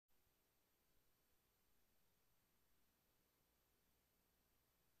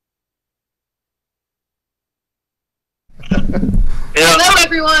Hello,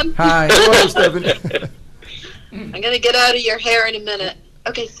 everyone. Hi. Hello, Stephen. I'm going to get out of your hair in a minute.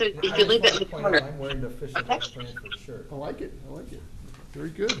 Okay, so if you leave it in the corner. I'm wearing the official Branford shirt. I like it. I like it. Very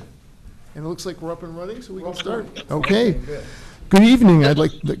good. And it looks like we're up and running, so we can start. Okay. Good evening. I'd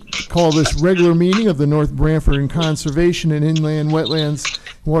like to call this regular meeting of the North Branford and Conservation and Inland Wetlands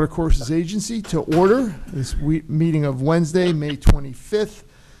Watercourses Agency to order. This meeting of Wednesday, May 25th,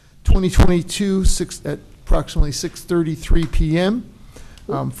 2022, at approximately 6:33 p.m.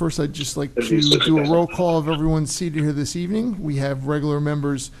 First, I'd just like to do a roll call of everyone seated here this evening. We have regular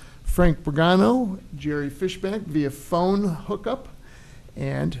members Frank Bragano, Jerry Fishback via phone hookup,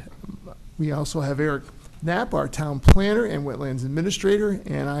 and we also have Eric Knapp, our town planner and wetlands administrator,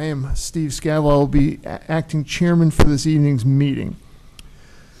 and I am Steve Scavo. I will be acting chairman for this evening's meeting.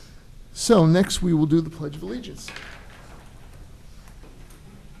 So next we will do the Pledge of Allegiance.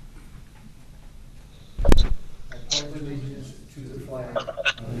 I pledge allegiance to the flag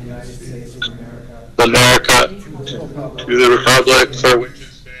of the United States of America, to the republic for which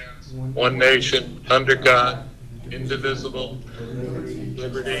it stands, one nation, under God, indivisible, with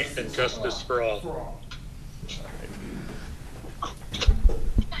liberty and justice for all.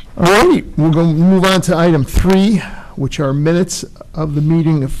 All right, we're going to move on to item 3, which are minutes of the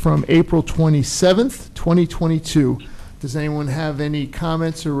meeting from April 27th, 2022. Does anyone have any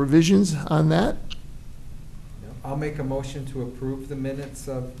comments or revisions on that? I'll make a motion to approve the minutes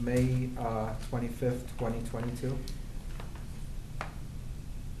of May 25th, 2022.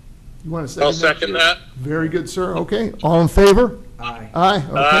 You want to second I'll second that. Very good, sir. Okay, all in favor? Aye. Aye,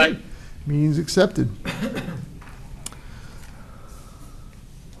 okay. Aye. Meeting's accepted.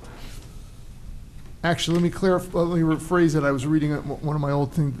 Actually, let me clarify, let me rephrase it. I was reading one of my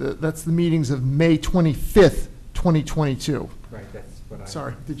old things. That's the meetings of May 25th, 2022. Right, that's what I...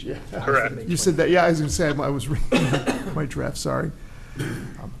 Sorry, did you? Correct. You said that, yeah, I was going to say, I was reading my draft, sorry.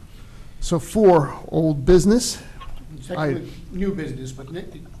 So 4, old business. Technically new business, but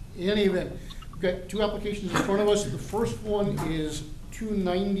in any event, we've got 2 applications in front of us. The first one is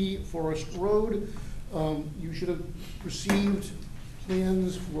 290 Forest Road. You should have received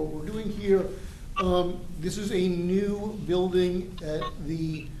plans for what we're doing here. This is a new building at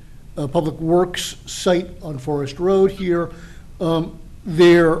the Public Works site on Forest Road here.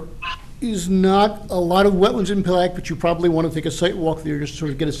 There is not a lot of wetlands impact, but you probably want to take a site walk there just to sort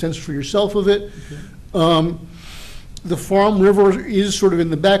of get a sense for yourself of it. Okay. The Farm River is sort of in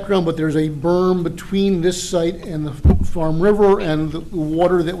the background, but there's a berm between this site and the Farm River, and the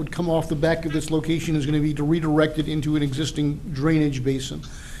water that would come off the back of this location is going to be redirected into an existing drainage basin.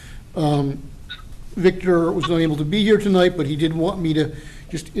 Victor was not able to be here tonight, but he did want me to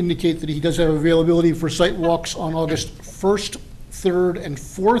just indicate that he does have availability for site walks on August 1st, 3rd, and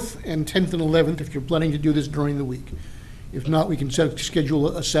 4th, and 10th and 11th if you're planning to do this during the week. If not, we can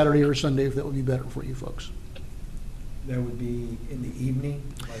schedule a Saturday or a Sunday if that would be better for you folks. That would be in the evening,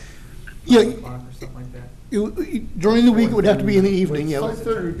 like 5 o'clock or something like that? During the week, it would have to be in the evening, yeah.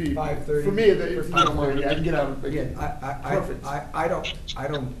 5:30 would be, 5:30. for me, if you don't mind, yeah, I can get out. Again, Perfect. I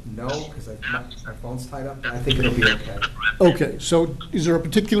don't know, because my phone's tied up, but I think it'll be okay. Okay, so is there a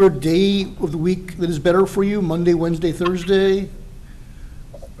particular day of the week that is better for you? Monday, Wednesday, Thursday?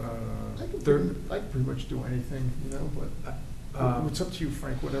 I can pretty much do anything, you know, but it's up to you,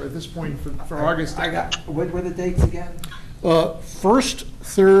 Frank, whatever, at this point, for August. What were the dates again? 1st,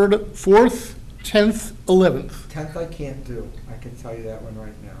 3rd, 4th, 10th, 11th. 10th I can't do, I can tell you that one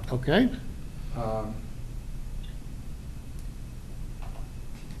right now. Okay.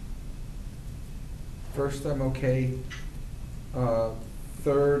 First I'm okay.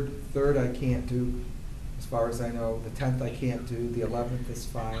 Third I can't do, as far as I know. The 10th I can't do, the 11th is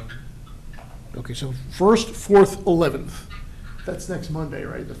fine. Okay, so 1st, 4th, 11th. That's next Monday,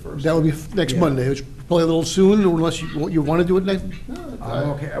 right, the 1st? That would be next Monday, which is probably a little soon, unless you want to do it next.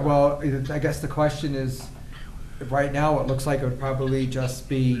 Okay, well, I guess the question is, right now, it looks like it would probably just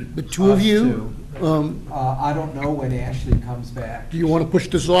be The two of us you? two. I don't know when Ashley comes back. Do you want to push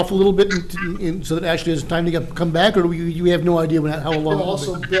this off a little bit so that Ashley has time to come back, or do you have no idea how long? Well,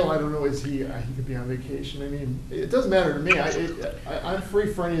 also, Bill, I don't know, he could be on vacation. I mean, it doesn't matter to me. I'm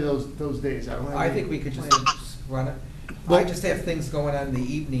free for any of those days. I think we could just run it. I just have things going on in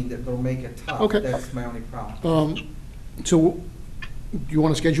the evening that will make it tough. Okay. That's my only problem. So, do you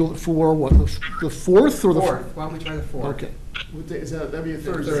want to schedule it for what, the 4th or the? 4th, why don't we try the 4th? Okay. What day is that? That'd be a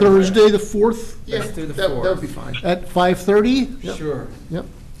Thursday. Thursday, the 4th? Yeah, Let's do the that 4th. would be fine. At 5:30? Yep. Sure. Yep.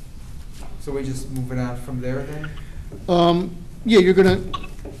 So we just move it on from there then? Yeah, you're going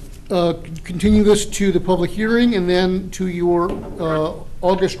to continue this to the public hearing and then to your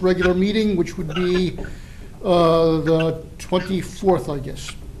August regular meeting, which would be The 24th, I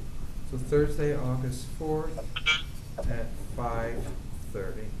guess. So Thursday, August 4th at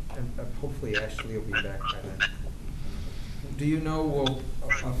 5:30. And hopefully Ashley will be back by then. Do you know,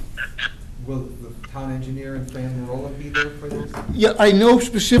 will the town engineer and Fran Marola be there for this? Yeah, I know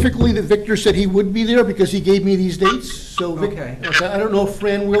specifically that Victor said he would be there because he gave me these dates, so Okay. I don't know if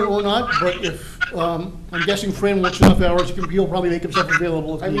Fran will or not, but if, I'm guessing Fran works enough hours, he'll probably make himself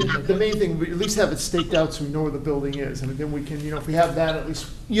available if I mean, needed. the main thing, we at least have it staked out so we know where the building is, and then we can, if we have that, at least.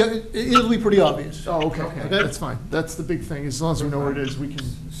 Yeah, it'll be pretty obvious. Oh, okay, Okay. that's fine. That's the big thing, as long as we know where it is, we can.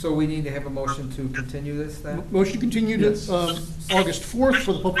 So we need to have a motion to continue this then? Motion to continue to Yes. August 4th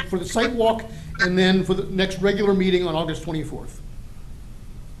for the site walk, and then for the next regular meeting on August 24th.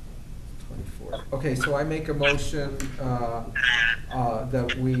 24th. Okay, so I make a motion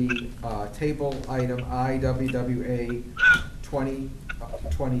that we table item IWWA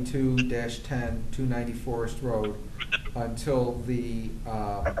 2022-10, 290 Forest Road, until the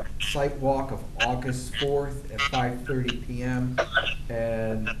site walk of August 4th at 5:30 PM,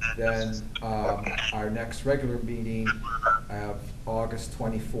 and then our next regular meeting of August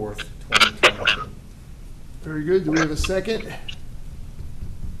 24th, 2022. Very good. Do we have a second?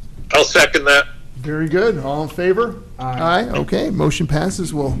 I'll second that. Very good. All in favor? Aye. Okay, motion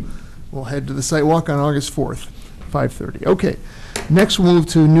passes. We'll head to the site walk on August 4th, 5:30. Okay. Next, we'll move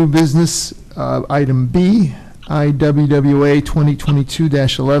to new business, item B, IWWA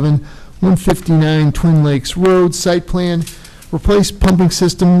 2022-11, 159 Twin Lakes Road, site plan, replace pumping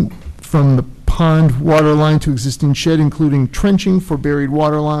system from the pond water line to existing shed, including trenching for buried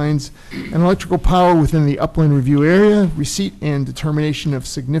water lines, and electrical power within the upland review area, receipt and determination of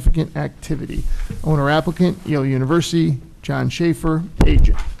significant activity. Owner applicant, Yale University, John Schaefer,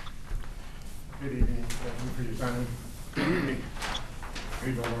 agent. Good evening, thank you for your time. Good evening.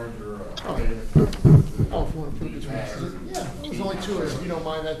 Here's a larger, Oh, if you want to put it this way. Yeah, there's only two of us, if you don't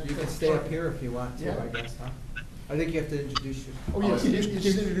mind that. You can stay up here if you want to, Yeah. I guess, huh? I think you have to introduce yourself. Oh, yes, you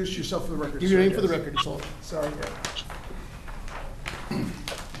just introduce yourself for the record. Give your sir, name for the yes. record, it's all. Sorry.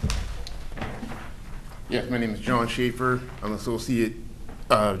 yes, my name is John Schaefer. I'm Associate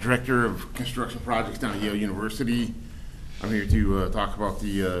Director of Construction Projects down at Yale University. I'm here to talk about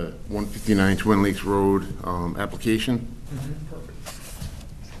the 159 Twin Lakes Road application.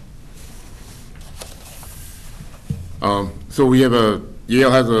 So we have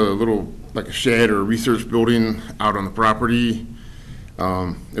Yale has a little, like a shed or a research building out on the property.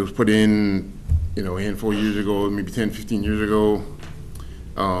 It was put in, a handful of years ago, maybe 10, 15 years ago,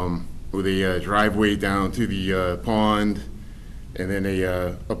 with a driveway down to the pond, and then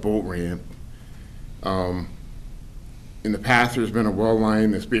a boat ramp. In the past, there's been a well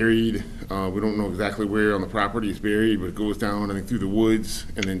line that's buried. We don't know exactly where on the property it's buried, but it goes down, I think, through the woods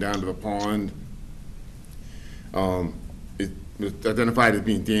and then down to the pond. It was identified as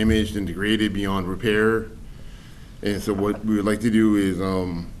being damaged and degraded beyond repair. And so what we would like to do is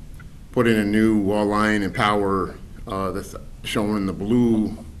put in a new wall line and power that's shown in the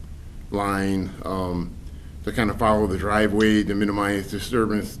blue line to kind of follow the driveway to minimize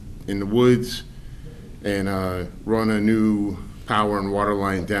disturbance in the woods, and run a new power and water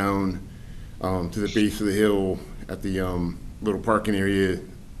line down to the base of the hill at the little parking area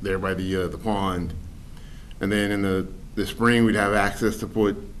there by the pond. And then in the spring, we'd have access to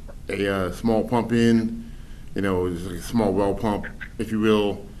put a small pump in, just like a small well pump, if you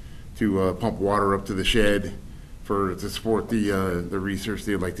will, to pump water up to the shed to support the research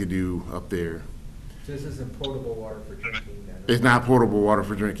they'd like to do up there. This isn't potable water for drinking then? It's not potable water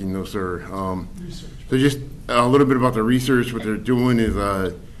for drinking, no, sir. So just a little bit about the research. What they're doing is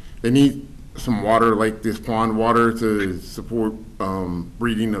they need some water like this pond water to support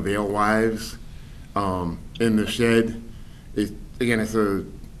breeding of alewives in the shed. It's a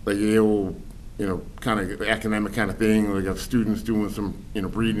like Yale, kind of academic kind of thing. We got students doing some,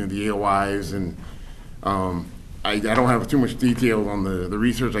 breeding of the alewives, and I don't have too much detail on the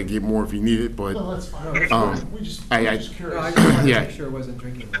research. I give more if you need it, but No, that's fine. We're just No, I curious. just wanted to Yeah. make sure it wasn't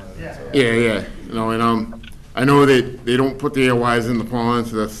drinking water. that's all. yeah. And I know that they don't put the alewives in the pond,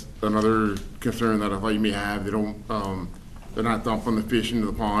 so that's another concern that I thought you may have. They don't, they're not dumping the fish into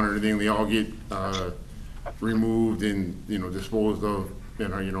the pond or anything. They all get removed and, disposed of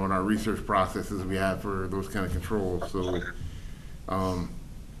in our research processes we have for those kind of controls. So,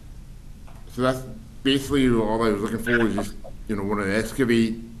 so that's basically all I was looking for, is just, want to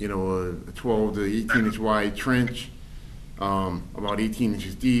excavate, a 12 to 18 inch wide trench, about 18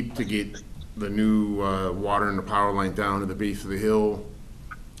 inches deep, to get the new water and the power line down to the base of the hill.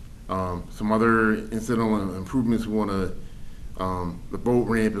 Some other incidental improvements we want to The boat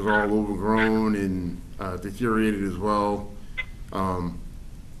ramp is all overgrown and deteriorated as well. I'd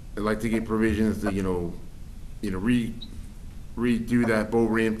like to get provisions to, redo that boat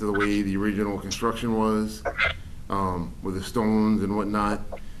ramp to the way the original construction was, with the stones and whatnot.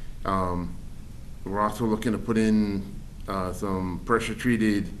 We're also looking to put in some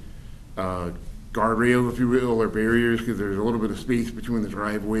pressure-treated guardrails, if you will, or barriers, because there's a little bit of space between the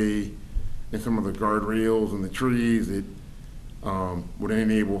driveway and some of the guardrails and the trees that would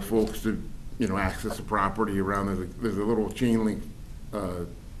enable folks to, access the property around. There's a little chain link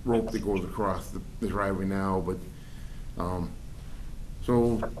rope that goes across the driveway now, but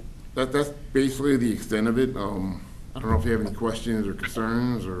so that's basically the extent of it. I don't know if you have any questions or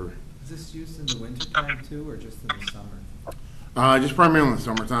concerns or. Is this used in the winter time too, or just in the summer? Just primarily in the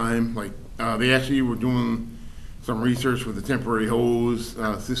summertime. Like they actually were doing some research with the temporary hose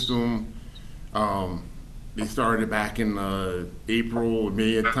system. They started back in April or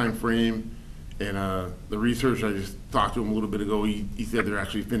May timeframe, and the research, I just talked to him a little bit ago. He said they're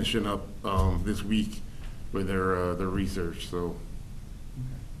actually finishing up this week with their research. So.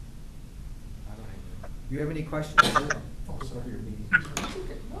 Do you have any questions? Oh, sorry, your meeting.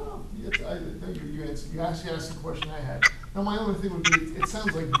 Okay. No, thank you. You actually asked the question I had. Now, my only thing would be, it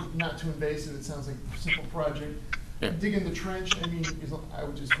sounds like not too invasive. It sounds like a simple project. Yeah. Digging the trench, I mean, I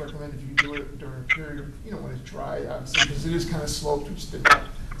would just recommend if you could do it during a period of, when it's dry, obviously, because it is kind of sloped, which did not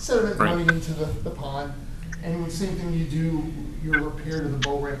sediment running into the pond. And the same thing you do, your repair to the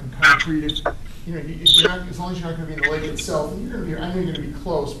boat ramp and concrete it. If you're not, as long as you're not going to be in the lake itself, and you're going to be, I know you're going to be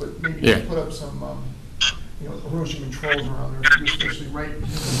close, but maybe you put up some, erosion controls around there, especially right in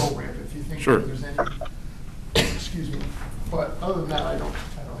the boat ramp, if you think that there's any, excuse me. But other than that, I don't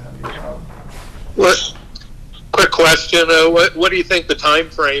have any problem. Quick question, what do you think the time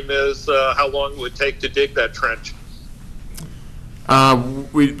frame is, how long it would take to dig that trench?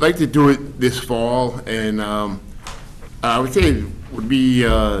 We'd like to do it this fall, and I would say it would be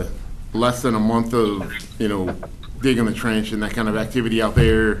less than a month of, digging the trench and that kind of activity out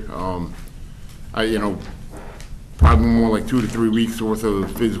there. Probably more like 2 to 3 weeks worth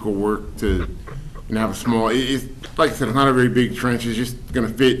of physical work to have a small, it's like I said, it's not a very big trench. It's just going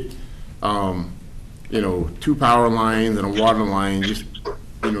to fit, 2 power lines and a water line just,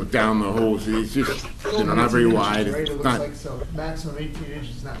 down the hose. It's just, not very wide. Right? It It's looks not, like so. Maximum 18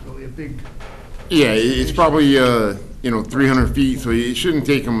 inches is not really a big. yeah, it's probably, 300 feet, so it shouldn't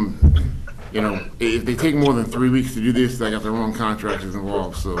take them, if they take more than 3 weeks to do this, I got the wrong contractors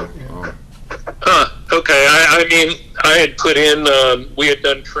involved, so. Okay, I mean, I had put in, we had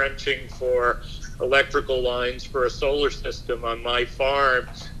done trenching for electrical lines for a solar system on my farm.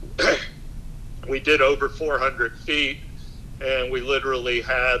 We did over 400 feet, and we literally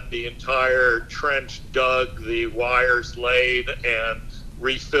had the entire trench dug, the wires laid, and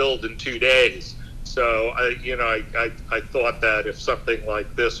refilled in 2 days. So, I thought that if something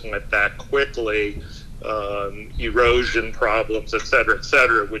like this went that quickly, erosion problems, et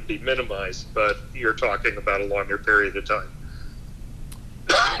cetera, would be minimized, but you're talking about a longer period of time.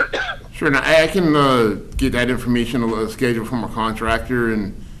 Sure, now I can get that information, a schedule from a contractor,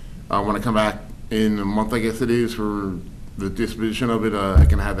 and when I come back in a month, I guess it is, for the disposition of it, I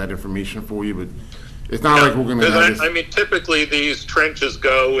can have that information for you, but it's not like we're going to have this. I mean, typically these trenches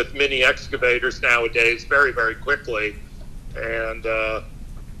go with mini excavators nowadays very, very quickly, and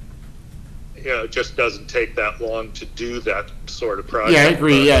it just doesn't take that long to do that sort of project. Yeah, I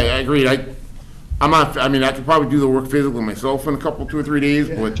agree. Yeah, I agree. I could probably do the work physically myself in 2 or 3 days,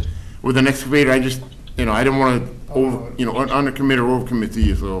 but with an excavator, I just, I didn't want to undercommit or overcommit to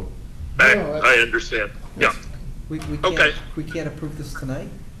you, so. I understand. Yeah. We can't approve this tonight?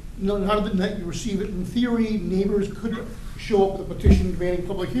 No, not on the night you receive it. In theory, neighbors could show up with a petition demanding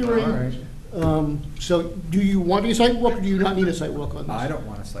public hearing. All right. So do you want a site walk, or do you not need a site walk on this? I don't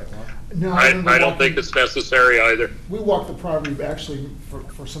want a sidewalk. No, I don't think it's necessary either. We walked the property actually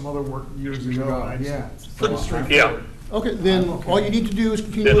for some other work years ago. And it's pretty So, straightforward. Okay, then all you need to do is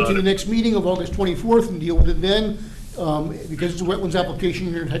continue it to the next meeting of August 24th and deal with it then. Because it's a wetlands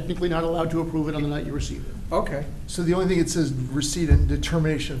application, you're technically not allowed to approve it on the night you receive it. Okay. So the only thing it says, receipt and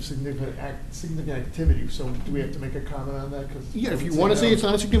determination of significant activity. So do we have to make a comment on that? Yeah, if you want to say it's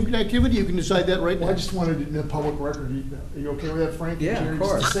not a significant activity, you can decide that right now. Well, I just wanted it in the public record. Are you okay with that, Frank? Yeah, Jerry? of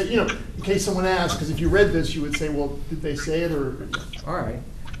course. Just to say, in case someone asks, because if you read this, you would say, well, did they say it or? All right.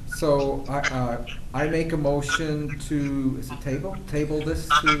 So I make a motion to, is it table this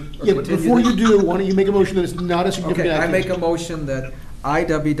to? Yeah, but before you do, why don't you make a motion that it's not a significant Okay, I activity? make a motion that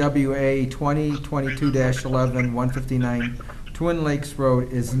IWWA 2022-11, 159 Twin Lakes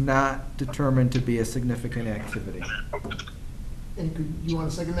Road is not determined to be a significant activity. And you want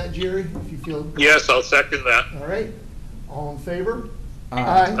to second that, Jerry, if you feel? Yes, I'll second that. All right. All in favor?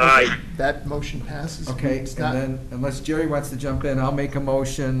 Aye. That motion passes. Okay, It's and not- then, unless Jerry wants to jump in, I'll make a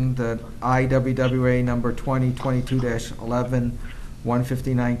motion that IWWA number 2022-11,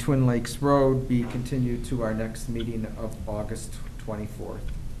 159 Twin Lakes Road be continued to our next meeting of August 24th.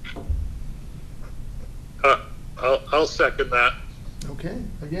 I'll second that. Okay,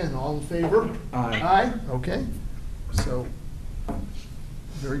 again, all in favor? Aye. Aye, okay. So,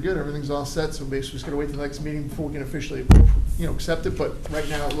 very good, everything's all set, so basically just gotta wait till the next meeting before we can officially, accept it, but right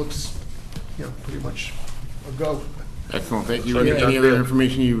now it looks, pretty much a go. Excellent, thank you. So you're Any done other there?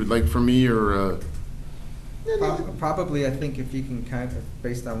 information you would like from me, or, Probably, I think if you can kind of,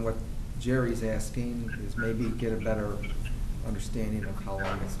 based on what Jerry's asking, is maybe get a better understanding of how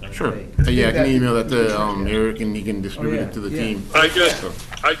long it's gonna Sure. take. Yeah, I can email that to Yeah. Eric, and he can distribute yeah, it to the yeah. team. I just, So,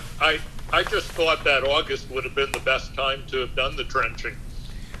 I just thought that August would have been the best time to have done the trenching.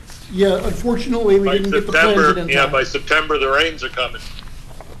 Yeah, unfortunately, we By didn't get the plans in September, time. by September, the rains are coming.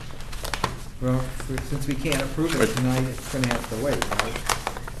 Well, since we can't approve it tonight, it's gonna have to wait, right?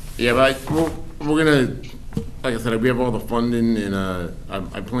 Yeah, but we're gonna, like I said, we have all the funding, and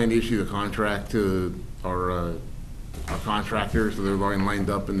I plan to issue the contract to our contractors, so they're lined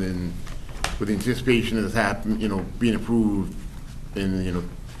up, and then with the anticipation of this being approved in,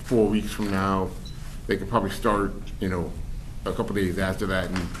 4 weeks from now, they could probably start, a couple days after that,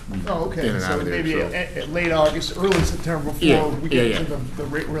 and Oh, get okay, it out so of there, maybe so. at late August, early September Yeah, before we get yeah, to the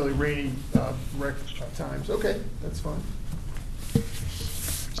really rainy, times. Okay, that's fine. All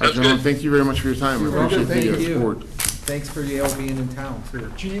right, That's gentlemen, good. thank you very much for your time. I You're welcome. appreciate Thank the you. support. Thanks for Yale being in town,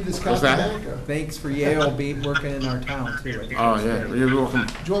 too. Do you need this What's copy that? back? Or- Thanks for Yale working in our town, too. I think Oh, that's yeah, great. you're welcome.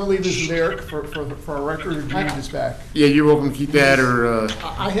 Do you want to leave this with Eric for our record, or do you need this back? Yeah, you're welcome to keep that, or,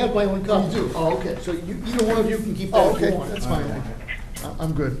 I have my own copy You do? too. Oh, okay. So either one of you can keep that Oh, if you okay, want. that's fine.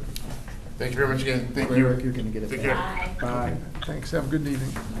 I'm good. thank you very much again. Thank Eric, you. you're gonna get it Take back. care. Bye. Thanks, have a good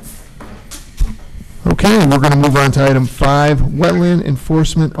evening. Okay, we're going to move on to item 5, Wetland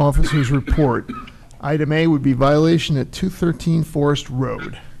Enforcement Officer's Report. Item A would be violation at 213 Forest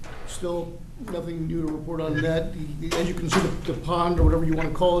Road. Still nothing new to report on that. As you can see, the pond, or whatever you want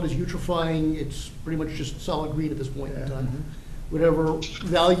to call it, is eutrophying. It's pretty much just solid green at this point in time. Whatever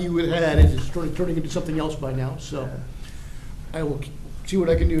value it had is turning into something else by now, so I will see what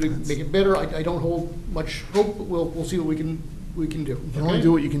I can do to make it better. I don't hold much hope, but we'll see what we can do. You can only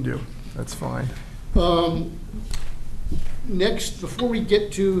do what you can do. That's fine. Next, before we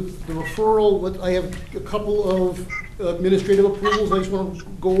get to the referral, I have a couple of administrative approvals I just want to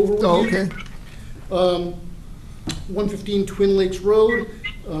go over with you. Oh, okay. 115 Twin Lakes Road,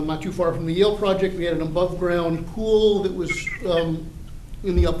 not too far from the Yale project. We had an above-ground pool that was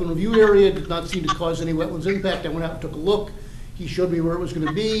in the upland review area, did not seem to cause any wetlands impact. I went out and took a look. He showed me where it was going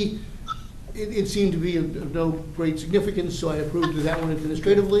to be. It seemed to be of no great significance, so I approved that one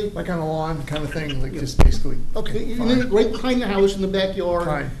administratively. Like on a lawn kind of thing, like just basically, okay, And then fine. right behind the house in the backyard,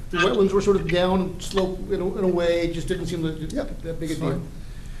 Fine. the wetlands were sort of down slope in a way, it just didn't seem Yep, that big a fine.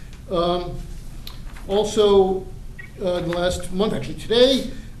 deal. Also, in the last month, actually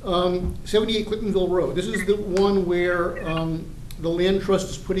today, 78 Clintonville Road. This is the one where the land trust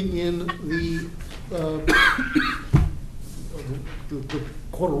is putting in the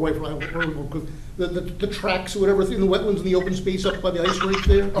corduroy, the tracks or whatever, in the wetlands in the open space up by the ice rink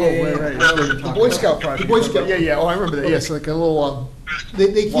there. Oh, Yeah, right. yeah, yeah. The Boy Scout project. The Boy Scout. Yeah, oh, I remember that, yes, like a little,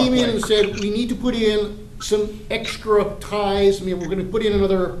 They came in and Walkway. said, we need to put in some extra ties. I mean, we're gonna put in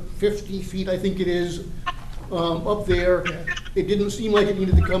another 50 feet, I think it is, up there. It didn't seem like it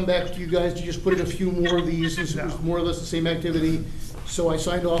needed to come back to you guys to just put in a few more of these. This was more or less the same activity. So I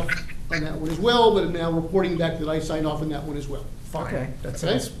signed off on that one as well, but I'm now reporting back that I signed off on that one as well. Okay. fine. That Okay.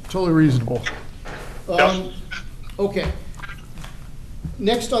 sounds totally reasonable. Okay.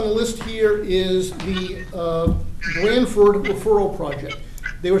 Next on the list here is the Branford referral project.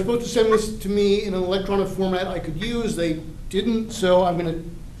 They were supposed to send this to me in an electronic format I could use. They didn't, so I'm gonna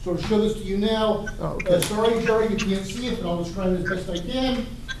sort of show this to you now. Oh, okay. Sorry, Jerry, you can't see it, but I'll describe it as best I can.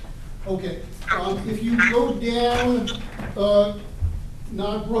 Okay, if you go down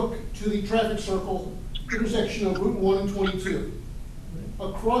Brook to the traffic circle intersection of Route 1 and 22.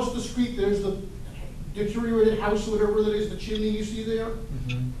 Across the street, there's the deteriorated house, or whatever that is, the chimney you see there.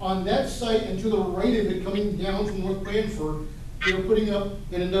 On that site and to the right of it, coming down from North Branford, they're putting up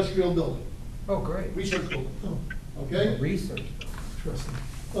an industrial building, Oh, great. research building. Okay? Research. Interesting.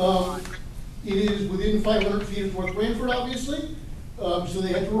 It is within 500 feet of North Branford, obviously, so they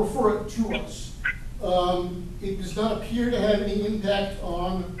had to refer it to us. It does not appear to have any impact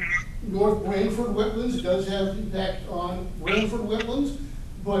on North Branford wetlands does have impact on Branford wetlands,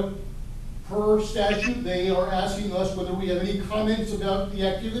 but per statute, they are asking us whether we have any comments about the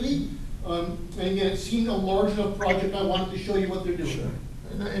activity. And again, it seemed a large enough project, I wanted to show you what they're doing.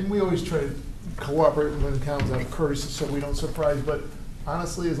 Sure. And we always try to cooperate when it comes out of courtesy so we don't surprise, but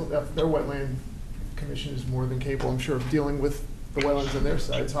honestly, their wetland commission is more than capable, I'm sure, of dealing with the wetlands on their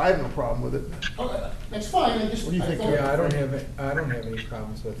side, so I have no problem with it. Oh, that's fine, I just. What do you think, thought- Yeah, I don't have any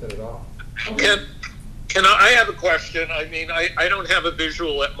problems with it at all. Okay. Can I have a question? I mean, I don't have a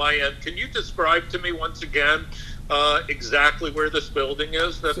visual at my end. Can you describe to me once again exactly where this building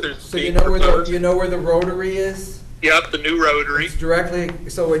is that there's So you being know where proposed? you know where the rotary is? Yep, the new rotary. It's directly,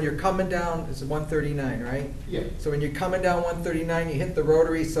 so when you're coming down, it's 139, right? Yeah. So when you're coming down 139, you hit the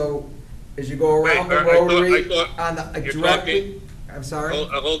rotary, so as you go around Wait, the I thought- rotary, I thought on the, you're directly, I'm sorry?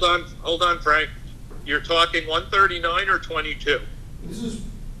 Hold on, Frank. You're talking 139 or 22? This is.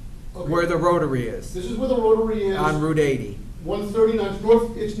 Okay. Where the rotary is, This is where the rotary is. on Route 80. 139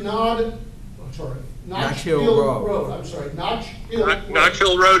 north, it's not, I'm sorry, Notch Hill Hill Road. Road, I'm sorry, Notch Hill. Notch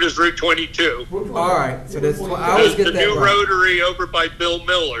Hill Road is Route 22. All right, so that's, I always There's get the that new right. rotary over by Bill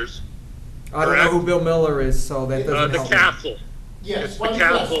Miller's, I don't know who Bill Miller is, so that doesn't the help me. castle. Yes, It's by the the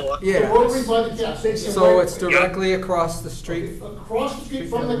castle. castle. Yeah. The rotary by the castle. So it's directly across the street. Across the street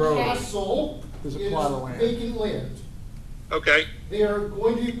from from the the road. castle There's is a plot of land. vacant land. Okay, They are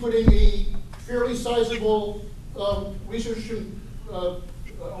going to be putting a fairly sizable research and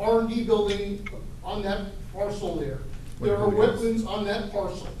R&D building on that parcel there. There are wetlands on that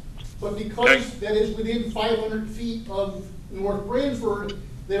parcel. But because Okay. that is within 500 feet of North Branford,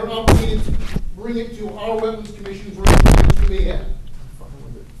 they're obligated to bring it to our Wetlands Commission for any comments we may have. Fine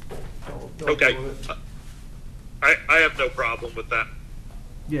with it. Don't okay. deal with it. I have no problem with that.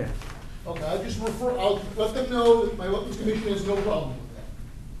 Yeah. Okay, I'll let them know that my Wetlands Commission has no problem with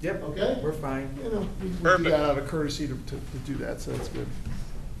Yep. that, okay? We're fine. You know, we do Perfect. that out of courtesy to do that, so that's good.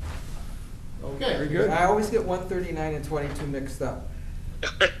 Okay. Very good. I always get 139 and 22 mixed up.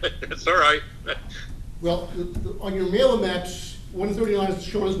 It's all right. Well, on your mailer maps, 139 is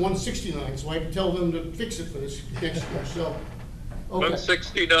shown as 169, so I have to tell them to fix it for this next year, so. Okay.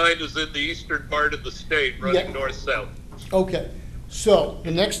 169 is in the eastern part of the state, running Yeah. north-south. Okay, so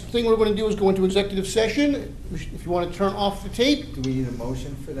the next thing we're gonna do is go into executive session. If you wanna turn off the tape, Do we need a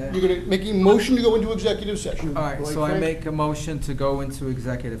motion for that? you're gonna make a motion to go into executive session. All right, so I make a motion to go into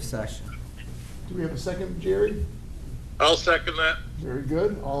executive session. Do we have a second, Jerry? I'll second that. Very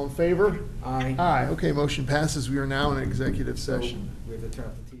good. All in favor? Aye. Aye. Okay, motion passes. We are now in executive So session. we have to turn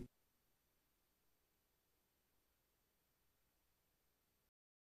off the